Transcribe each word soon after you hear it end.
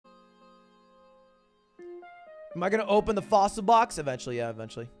Am I gonna open the fossil box eventually? Yeah,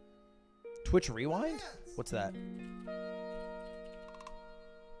 eventually. Twitch Rewind? What's that?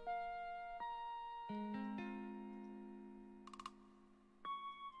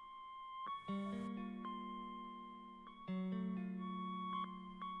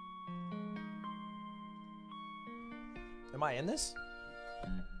 Am I in this?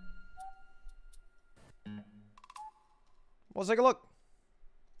 Well, let's take a look.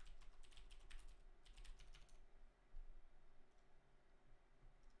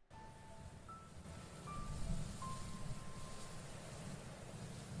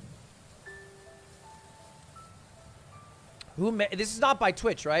 This is not by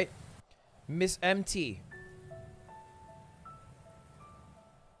Twitch, right? Miss MTee.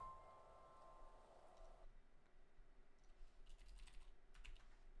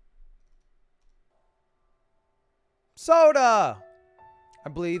 Soda! I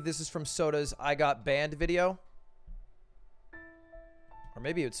believe this is from Soda's I Got Banned video. Or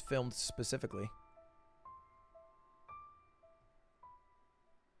maybe it's filmed specifically.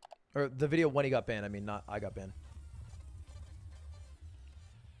 Or the video when he got banned. I mean, not I got banned.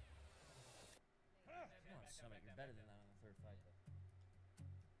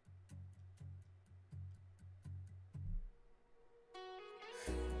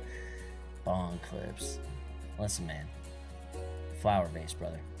 Bong clips. Listen, man. Flower base,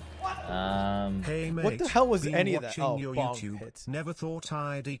 brother. Hey mate, what the hell was been any of that? watching Oh, your bong YouTube. hits. Never thought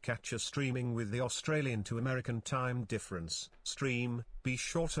I'd catch a streaming with the Australian to American time difference. Stream, be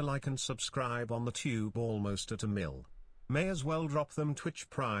sure to like and subscribe on the tube almost at a mil. May as well drop them Twitch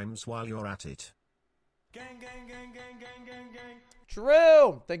primes while you're at it. Gang, gang, gang, gang, gang, gang, gang.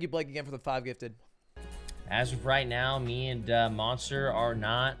 True! Thank you, Blake, again for the 5 gifted. As of right now, me and Monster are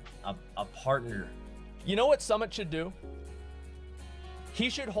not a partner. You know what Summit should do? He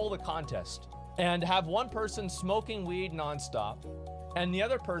should hold a contest and have one person smoking weed nonstop and the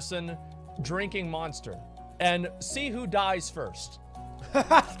other person drinking Monster and see who dies first.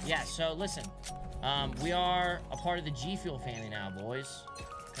 Yeah, so listen, we are a part of the G Fuel family now, boys.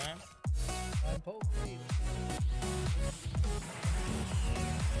 Okay? I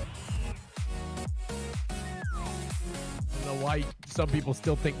don't know why some people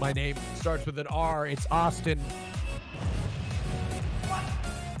still think my name starts with an R. It's Austin.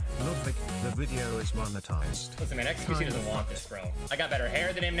 Ludwig, the video is monetized. Listen, man, XQC doesn't want this, bro. I got better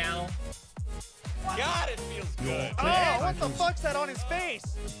hair than him now. God, it feels good. Oh, what the fuck's that on his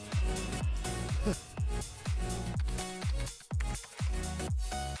face?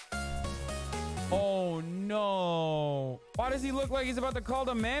 Oh no. Why does he look like he's about to call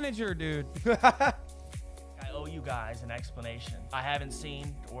the manager, dude? I owe you guys an explanation. I haven't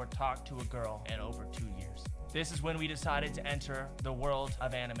seen or talked to a girl in over 2 years. This is when we decided to enter the world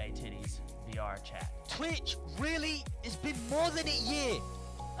of anime titties, VR chat. Twitch, really? It's been more than a year.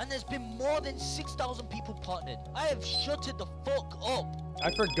 And there's been more than 6,000 people partnered. I have shutted the fuck up.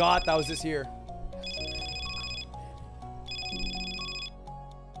 I forgot that was this year.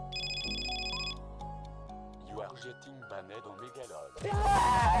 You are getting banned on Megalod.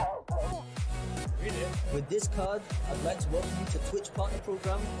 With this card, I'd like to welcome you to Twitch Partner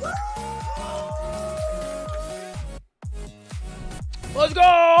Program. Let's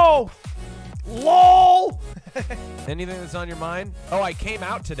go! LOL! Anything that's on your mind? Oh, I came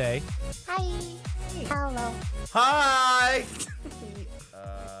out today. Hi. Hello. Hi!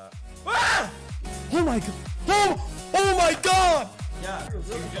 Ah! Oh my god! Oh my god! Yeah, you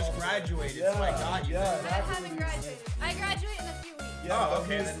just graduated, so I got you. I haven't graduated. I graduate in a few weeks. Yeah, oh,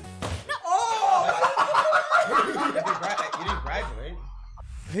 okay then. No. You didn't graduate.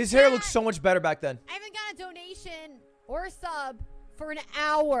 His hair looks so much better back then. I haven't got a donation or a sub for an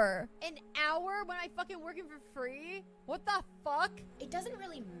hour. An hour when I'm fucking working for free? What the fuck? It doesn't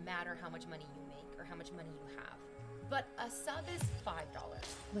really matter how much money you make or how much money you have, but a sub is $5.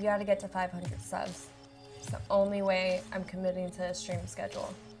 We gotta get to 500 subs. It's the only way I'm committing to a stream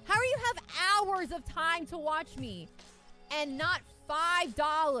schedule. How do you have hours of time to watch me and not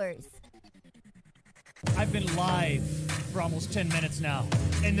 $5? I've been live for almost 10 minutes now,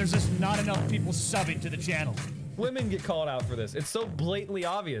 and there's just not enough people subbing to the channel. Women get called out for this. It's so blatantly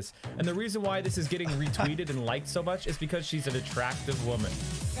obvious. And the reason why this is getting retweeted and liked so much is because she's an attractive woman.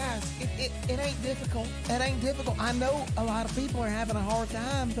 Guys, it ain't difficult. It ain't difficult. I know a lot of people are having a hard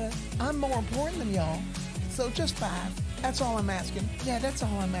time, but I'm more important than y'all. So just 5. That's all I'm asking. Yeah, that's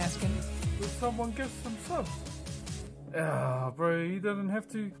all I'm asking. Will someone give some subs? Ah, bro, he doesn't have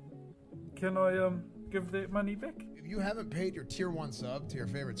to. Can I give that money back? If you haven't paid your tier 1 sub to your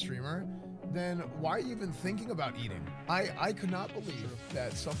favorite streamer, then why are you even thinking about eating? I could not believe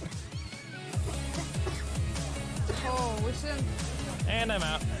that somebody... Oh, we shouldn't. And I'm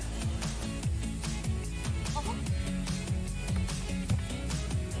out.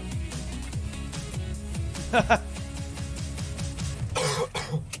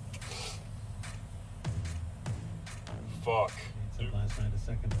 Fuck. Last night, a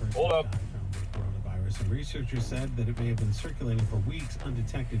second person Hold up. died from the coronavirus, and researchers said that it may have been circulating for weeks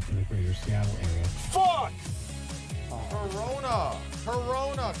undetected in the greater Seattle area. Fuck! Corona!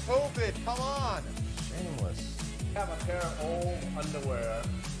 Corona! COVID! Come on! Shameless. I have a pair of old underwear.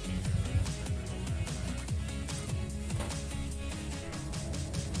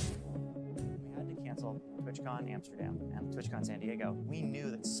 We had to cancel TwitchCon Amsterdam and TwitchCon San Diego. We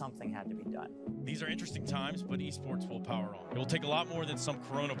knew that something had to be done. These are interesting times, but esports will power on. It will take a lot more than some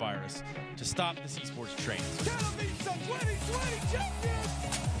coronavirus to stop this esports train. Gotta be some 2020 champions!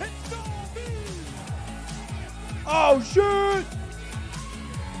 It's gonna be! Oh, shit!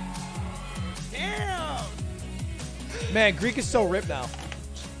 Damn! Man, Greek is so ripped now.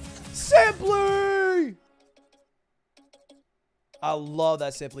 Simply! I love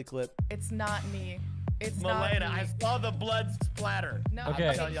that Simply clip. It's not me. It's Milena, not me. I saw the blood splatter. No, Okay.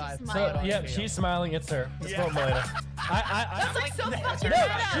 I'm telling you, I saw it So, on yep, video. she's smiling. It's her. It's Yeah. from Milena. That's like so fucking No,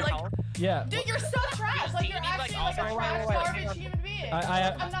 bad. Like, yeah. dude, you're so trash. Like, you're actually like a trash, garbage human being.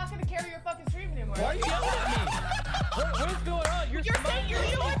 I'm not gonna carry your fucking stream anymore. Why are you yelling at me? What is going on? You're saying you're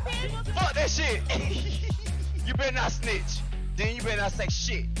doing things. Fuck that shit. You better not snitch. Then you better not say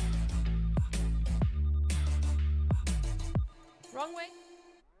shit. Wrong way.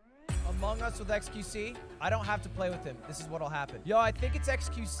 Among Us with XQC, I don't have to play with him. This is what'll happen. Yo, I think it's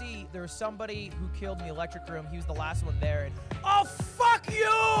XQC. There was somebody who killed in the electric room. He was the last one there. And oh, fuck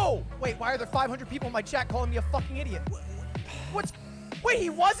you! Wait, why are there 500 people in my chat calling me a fucking idiot? What's... Wait, he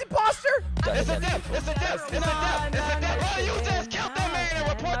was imposter? It's a death. It's a death. It's a death. It's a death. Bro, you just killed that man and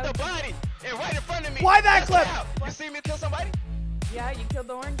report the body. And right in front of me. Why that clip? You see me kill somebody? Yeah, you killed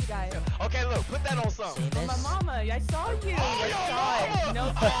the orange guy. Okay, look, put that on something. Oh, my mama, I saw you. Oh, I saw it.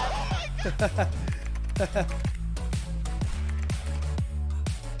 No bad.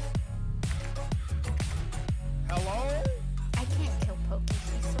 Hello? I can't kill Pokey.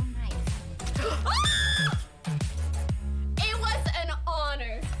 She's so nice. It was an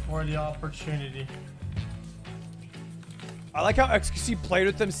honor. For the opportunity. I like how XQC played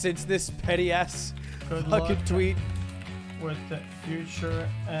with them since this petty ass Good fucking luck tweet. with the future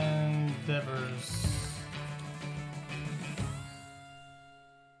endeavors.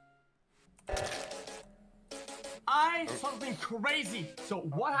 I something crazy. So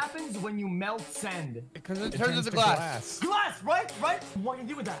what happens when you melt sand? Because it turns into glass. Glass, right? Right? What can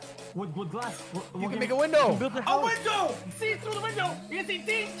you do with that? With glass? You can make a window. You can build a window! See through the window! You can see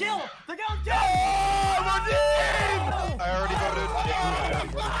Dean kill! The girl kill! I already voted.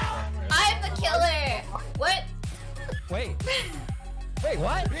 I'm the killer. What? Wait. Wait,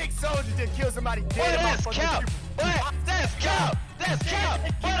 what? Big soldier just killed somebody dead. That's cap. What? That's cap. That's cap.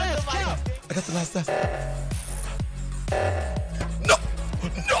 What? That's cap. I got the last death. No!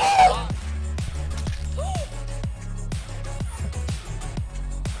 No!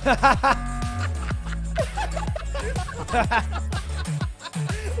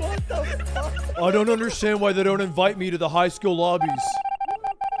 What the fuck? I don't understand why they don't invite me to the high school lobbies.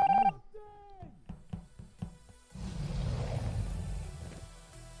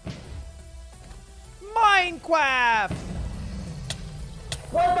 Minecraft!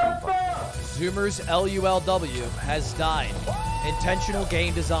 What the fuck? Zoomers LULW has died. Intentional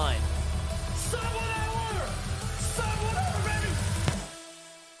game design.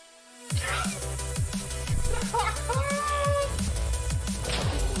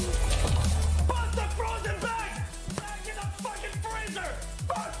 Put the frozen bag back in the fucking freezer!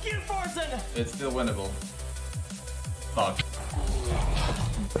 Fuck you, Forsen! It's still winnable. Fuck.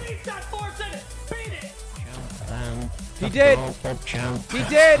 Beat that Forsen! Beat it! He did. He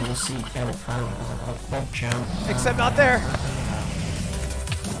did. Except not there.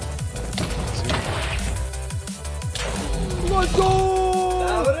 Let's go!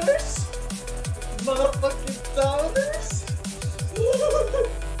 Doubters? Motherfucking doubters?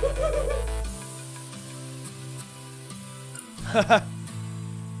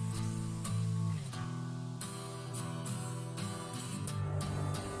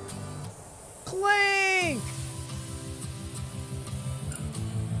 Clink!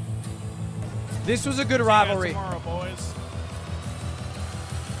 This was a good rivalry. Tomorrow, boys.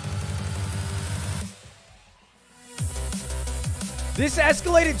 This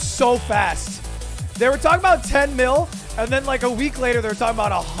escalated so fast. They were talking about 10 mil, and then like a week later, they were talking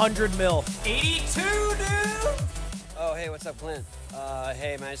about 100 mil. 82, dude! Oh, hey, what's up, Clint?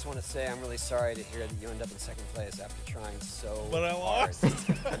 Hey, man, I just want to say I'm really sorry to hear that you ended up in second place after trying so But I hard. lost.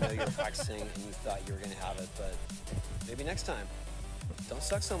 I know you're practicing and you thought you were going to have it, but maybe next time. Don't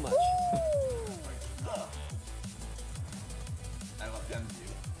suck so much. I love them.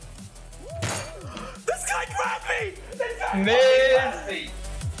 This guy grabbed me! This guy Nancy!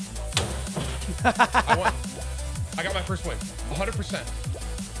 I got my first win. 100%.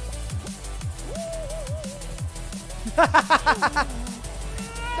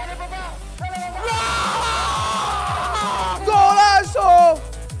 Golazo!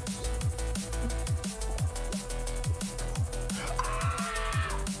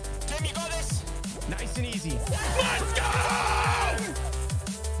 Tim, you got this? Nice and easy. Let's go!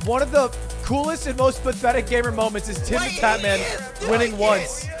 One of the coolest and most pathetic gamer moments is Tim the Tatman winning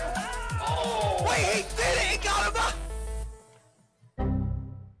once. Wait, he did it! He got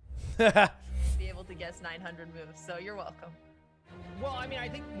him! Be able to guess 900 moves, so you're welcome. Well, I mean, I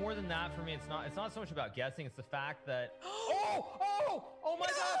think more than that for me, it's not so much about guessing. It's the fact that oh my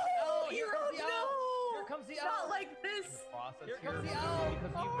God! Oh, here comes the owl! Here comes the owl! Not like this. Here comes the owl!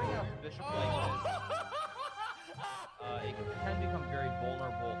 Because you bring up Bishop like this, it can become very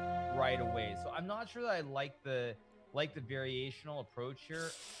vulnerable right away. So I'm not sure that I like the variational approach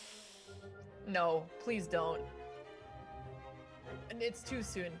here. No, please don't. And it's too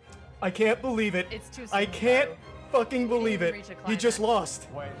soon. I can't believe it. It's too soon. I can't fucking believe it. reach a He just climax. lost.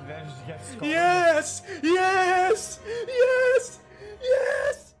 Wait, then just get scolded. Yes! Yes! Yes!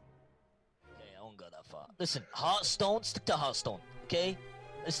 Yes! Okay, I won't go that far. Listen, Hearthstone, stick to Hearthstone, okay?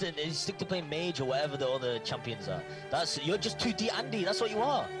 Listen, stick to playing Mage or whatever the other champions are. You're just 2D Andy, that's what you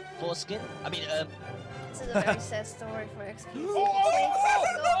are. Foreskin. I mean, This is a very sad story for XQC. Oh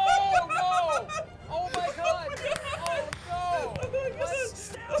no! Oh my God! Oh no!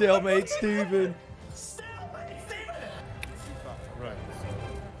 Stalemate Steven. Right.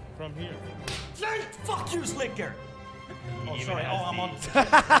 From here. Fuck you, Slicker! Oh, sorry. Oh, I'm on.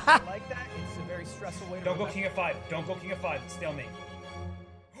 Like that, it's a very stressful way to Don't go remember. King of 5. Don't go King of 5. Stalemate.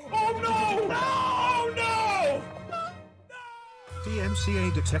 Oh no! No!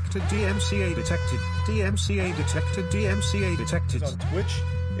 DMCA detected, DMCA detected, DMCA detected, DMCA detected. On Twitch,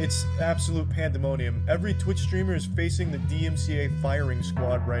 it's absolute pandemonium. Every Twitch streamer is facing the DMCA firing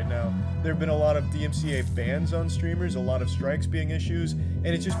squad right now. There have been a lot of DMCA bans on streamers, a lot of strikes being issues, and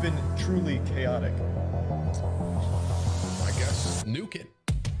it's just been truly chaotic. I guess nuke it.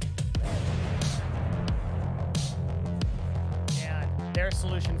 And their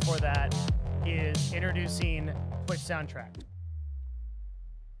solution for that is introducing Twitch soundtrack.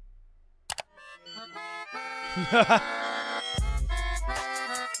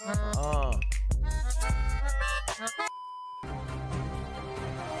 Oh.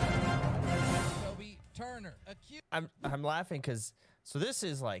 I'm laughing because this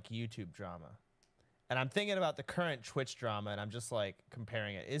is like YouTube drama, and I'm thinking about the current Twitch drama, and I'm just like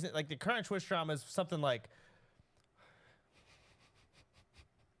comparing it. Is it like the current Twitch drama is something like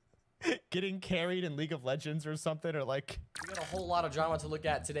getting carried in League of Legends or something, or like We got a whole lot of drama to look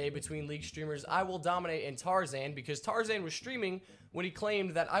at today between League streamers I Will Dominate and Tarzan, because Tarzan was streaming when he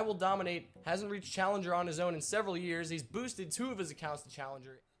claimed that I Will Dominate hasn't reached Challenger on his own in several years. He's boosted 2 of his accounts to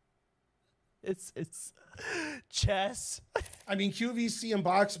Challenger. It's chess. I mean, QVC and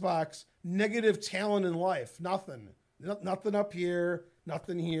Box, negative talent in life. Nothing. Nothing up here.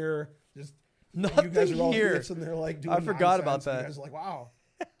 Nothing here. Just Nothing you guys are all here. idiots and they're like doing I forgot about nonsense, and that. You guys are like, wow.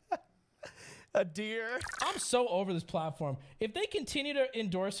 A deer. I'm so over this platform. If they continue to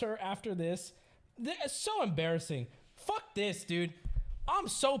endorse her after this, it's so embarrassing. Fuck this, dude. I'm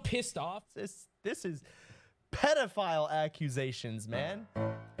so pissed off. This is pedophile accusations, man.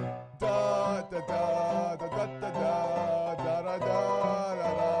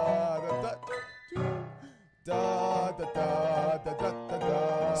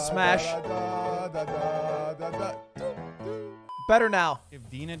 Smash. Better now. If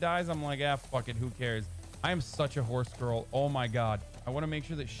Dina dies, I'm like, ah, fuck it, who cares? I am such a horse girl. Oh my God. I want to make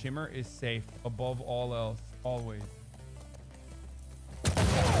sure that Shimmer is safe above all else, always.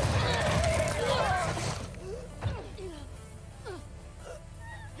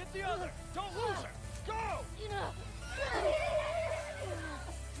 Get the other! Don't lose her! Go!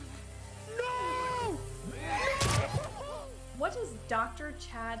 No! What does Dr.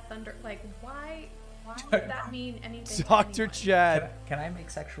 Chad Thunder like? Why would that mean anything? to Dr. anyone? Chad. Can I make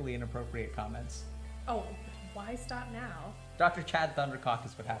sexually inappropriate comments? Oh, why stop now? Dr. Chad Thundercock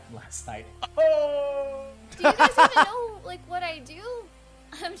is what happened last night. Oh! Do you guys even know like what I do?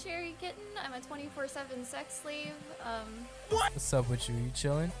 I'm Sherry Kitten. I'm a 24/7 sex slave. What's up with you? You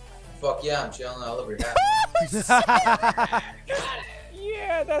chilling? Fuck yeah, I'm chilling all over here.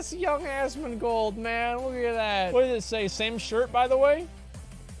 Yeah, that's young Asmon Gold, man. Look at that. What does it say? Same shirt, by the way?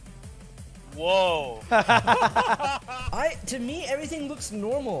 Whoa. To me, everything looks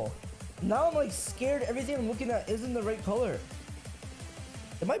normal. Now I'm like scared everything I'm looking at isn't the right color.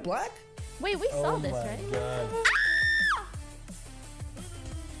 Am I black? Wait, we saw this, right?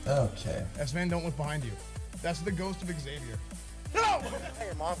 Okay. S-Man, don't look behind you. That's the ghost of Xavier. No!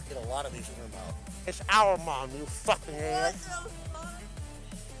 Your mom can get a lot of these in her mouth. It's our mom, you fucking idiot.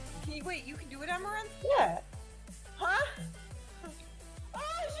 Can you wait? You can do it, Amaranth? Yeah. Huh? Oh,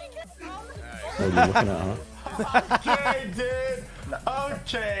 she can. What are you looking at, huh? Okay, dude.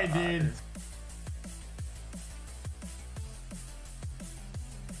 Okay, dude.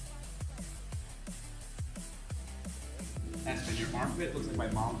 Aspen, your armpit looks like my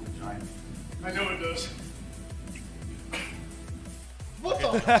mom's vagina. I know it does. What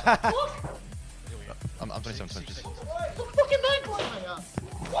the fuck? I'm 27, just... What the fucking ankle am I on?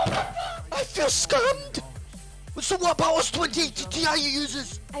 I feel scummed! So what about us 20 TI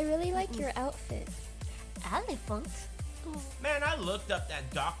users? I really like your outfit. Elephant? Man, I looked up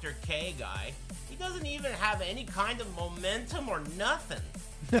that Dr. K guy. He doesn't even have any kind of momentum or nothing.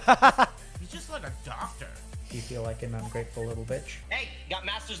 He's just like a doctor. Do you feel like an ungrateful little bitch? Hey, got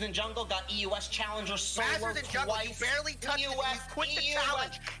Masters in Jungle, got EUS Challenger solo Masters in Jungle, you barely touched it. You quit the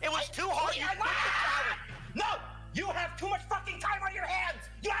challenge. It was too hard. You quit the challenge. No! You have too much fucking time on your hands!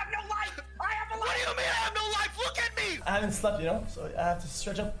 You have no life! I have a life! What do you mean I have no life? Look at me! I haven't slept, you know, so I have to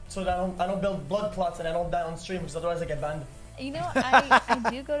stretch up so that I don't build blood clots and I don't die on stream, because otherwise I get banned. You know, I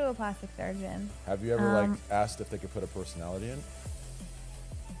do go to a plastic surgeon. Have you ever like asked if they could put a personality in?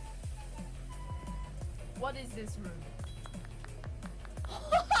 What is this room?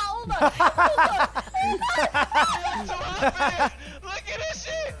 Hold on. Look at this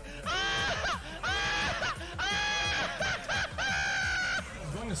shit!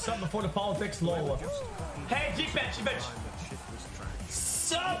 I'm going to sub before the politics, lol. Hey, G-Bench!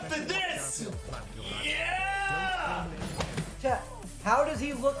 Sub to this! Yeah! Chat, how does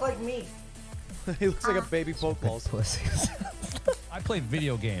he look like me? He looks like a baby Pokeballs. I play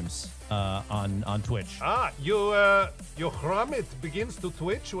video games on Twitch. Ah, your Gromit begins to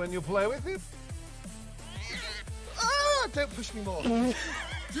twitch when you play with it? Ah! Don't push me more. Dude!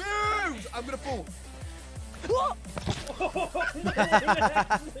 I'm gonna fall. What?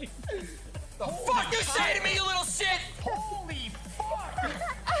 The fuck you say to me, you little shit? Holy fuck!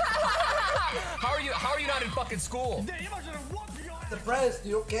 How are you not in fucking school? Depressed,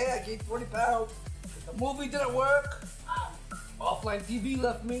 you okay? I gained 20 pounds. The movie didn't work. Offline TV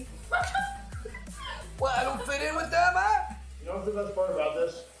left me. What, I don't fit in with them, huh? You know what's the best part about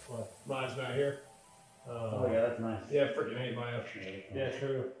this? What? Maya's not here. Oh yeah, that's nice. Yeah, freaking hate Maya. Yeah,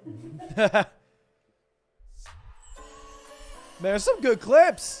 true. There's some good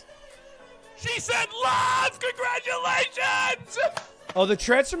clips. She said love! Congratulations! Oh, the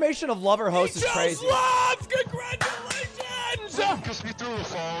transformation of lover host is crazy. Love! Congratulations! Kiss me through the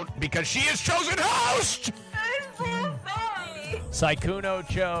phone. Because she is chosen host! I'm so sorry. Saikuno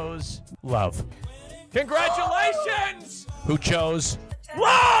chose love. Congratulations! Who chose?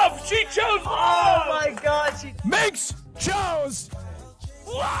 Love! She chose love! Oh my god, she... Minx chose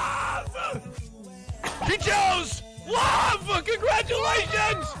love! She chose love!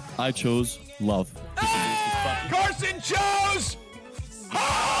 Congratulations! I chose love. Carson chose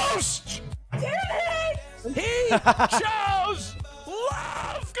host! He chose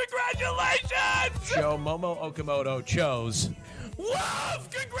love! Congratulations! Joe Momo Okamoto chose Love!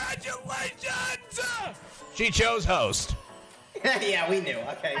 Congratulations! She chose host. Yeah, we knew.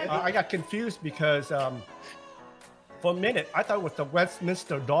 Okay. I got confused because for a minute I thought it was the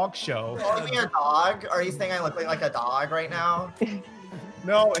Westminster Dog Show. Are you a dog? Are you saying I look like a dog right now?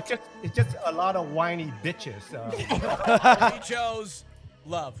 No, it's just a lot of whiny bitches. She chose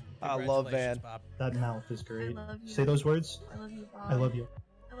love. I love Van. Bob. That mouth is great. Say those words. I love you.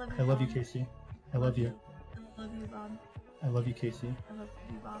 I love you, Casey. I love you. I love you, Bob. I love you, Casey. I love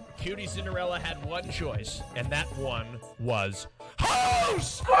you, Bob. Cutie Cinderella had one choice, and that one was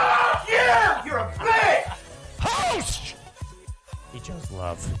host. Fuck you! You're a bitch! Host. He chose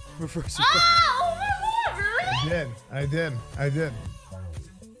love. Reverse. Oh my god, really? I did.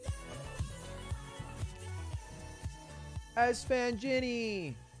 Asfan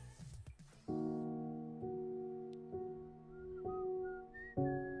Ginny.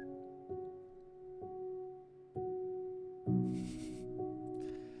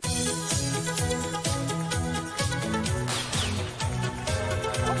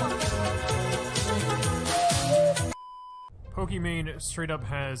 Pokimane straight up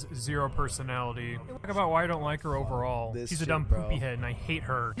has zero personality. Talk about why I don't like her overall. This She's a shit, dumb bro. poopy head, and I hate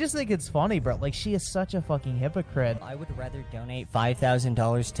her. I just think it's funny, bro. Like, she is such a fucking hypocrite. I would rather donate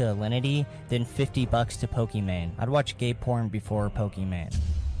 $5,000 to Alinity than $50 to Pokimane. I'd watch gay porn before Pokimane.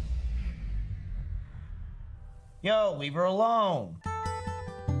 Yo, leave her alone.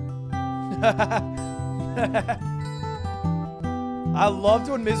 I loved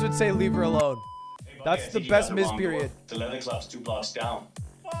when Miz would say leave her alone. That's the best Miz Miz period. The Leather Club's 2 blocks down.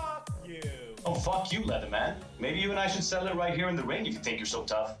 Fuck you. Oh, fuck you, Leatherman. Maybe you and I should settle it right here in the ring if you think you're so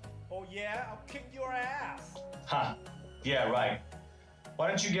tough. Oh yeah, I'll kick your ass. Huh. Yeah, right. Why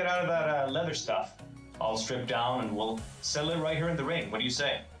don't you get out of that leather stuff? I'll strip down and we'll settle it right here in the ring. What do you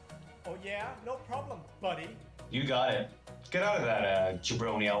say? Oh yeah, no problem, buddy. You got it. Get out of that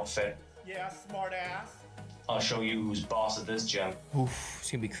jabroni outfit. Yeah, smart ass. I'll show you who's boss at this gym. Oof,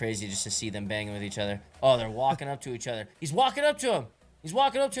 it's gonna be crazy just to see them banging with each other. Oh, they're walking up to each other. He's walking up to him. He's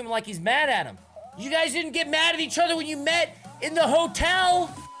walking up to him like he's mad at him. You guys didn't get mad at each other when you met in the hotel?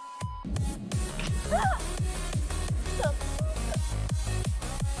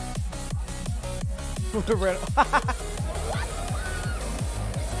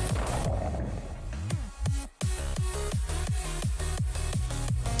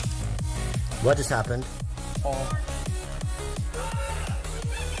 What just happened? Oh.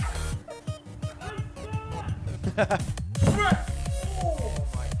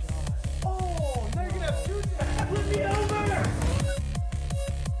 Oh, now you're gonna have two. Flip me over.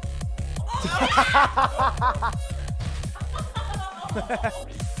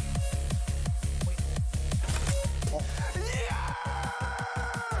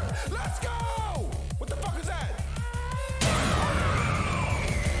 Let's go! What the fuck is that?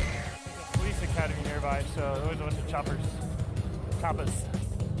 Police academy nearby, so there was a bunch of choppers. Choppers.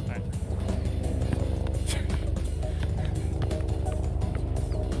 Alright.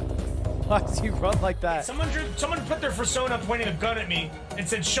 Why does he run like that? Someone put their persona pointing a gun at me and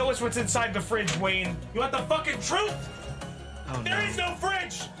said, "Show us what's inside the fridge, Wayne." You want the fucking truth? Oh, There is no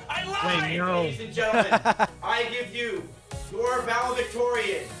fridge. I lied. Wayne, no. Ladies and gentlemen, I give you your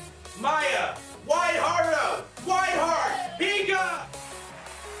valedictorian, Maya Whiteheart. Whiteheart, Higa.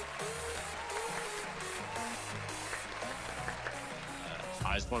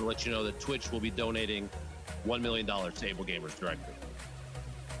 I just want to let you know that Twitch will be donating $1 million to Able Gamers directly.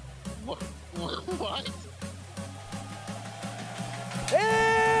 What?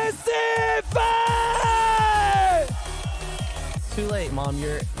 It's too late, Mom.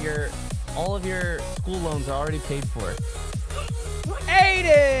 All of your school loans are already paid for.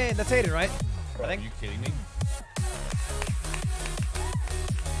 Aiden! That's Aiden, right? Bro, are you kidding me?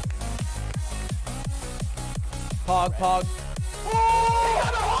 Pog, pog.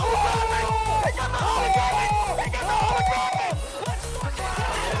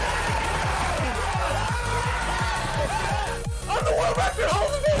 I'm the world record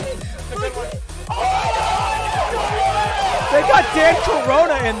holder, baby! They got Dan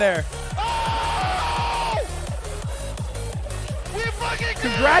Corona in there.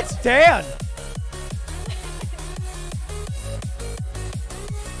 Congrats, Dan.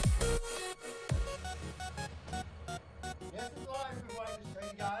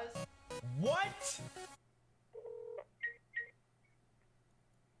 What?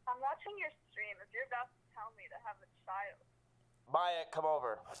 I'm watching your stream. If you're about to tell me to have a child. Maya, come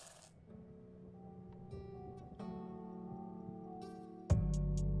over.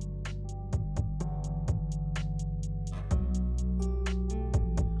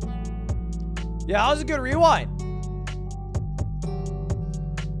 Yeah, that was a good rewind.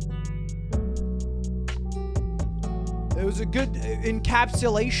 It was a good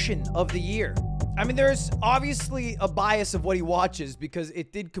encapsulation of the year. I mean, there's obviously a bias of what he watches because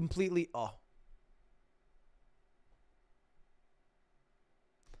it did completely... Oh.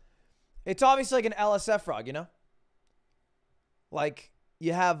 It's obviously like an LSF frog, you know? Like,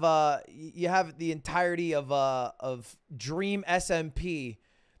 you have the entirety of Dream SMP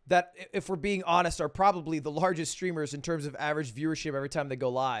that, if we're being honest, are probably the largest streamers in terms of average viewership every time they go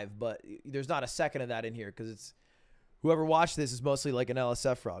live. But there's not a second of that in here because it's whoever watched this is mostly like an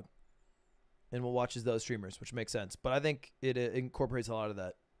LSF frog and will watches those streamers, which makes sense. But I think it incorporates a lot of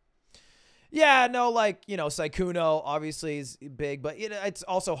that. Yeah, no, like, you know, Saikuno obviously is big, but it's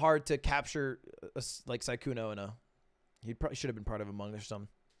also hard to capture like Saikuno in a... He probably should have been part of Among Us or something.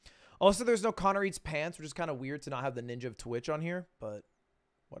 Also, there's no Connor Eats Pants, which is kind of weird to not have the Ninja of Twitch on here, but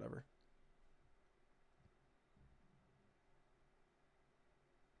whatever.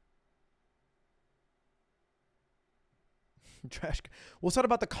 Trash. Well, it's not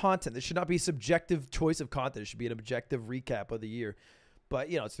about the content. This should not be a subjective choice of content. It should be an objective recap of the year. But,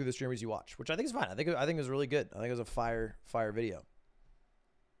 you know, it's through the streamers you watch, which I think is fine. I think it was really good. I think it was a fire video.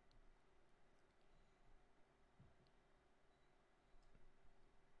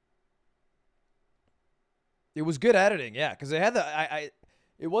 It was good editing, yeah, because they had the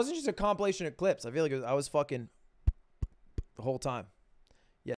it wasn't just a compilation of clips. I feel like I was fucking the whole time.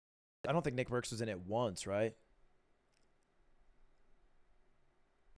 Yeah, I don't think Nick Merckx was in it once, right?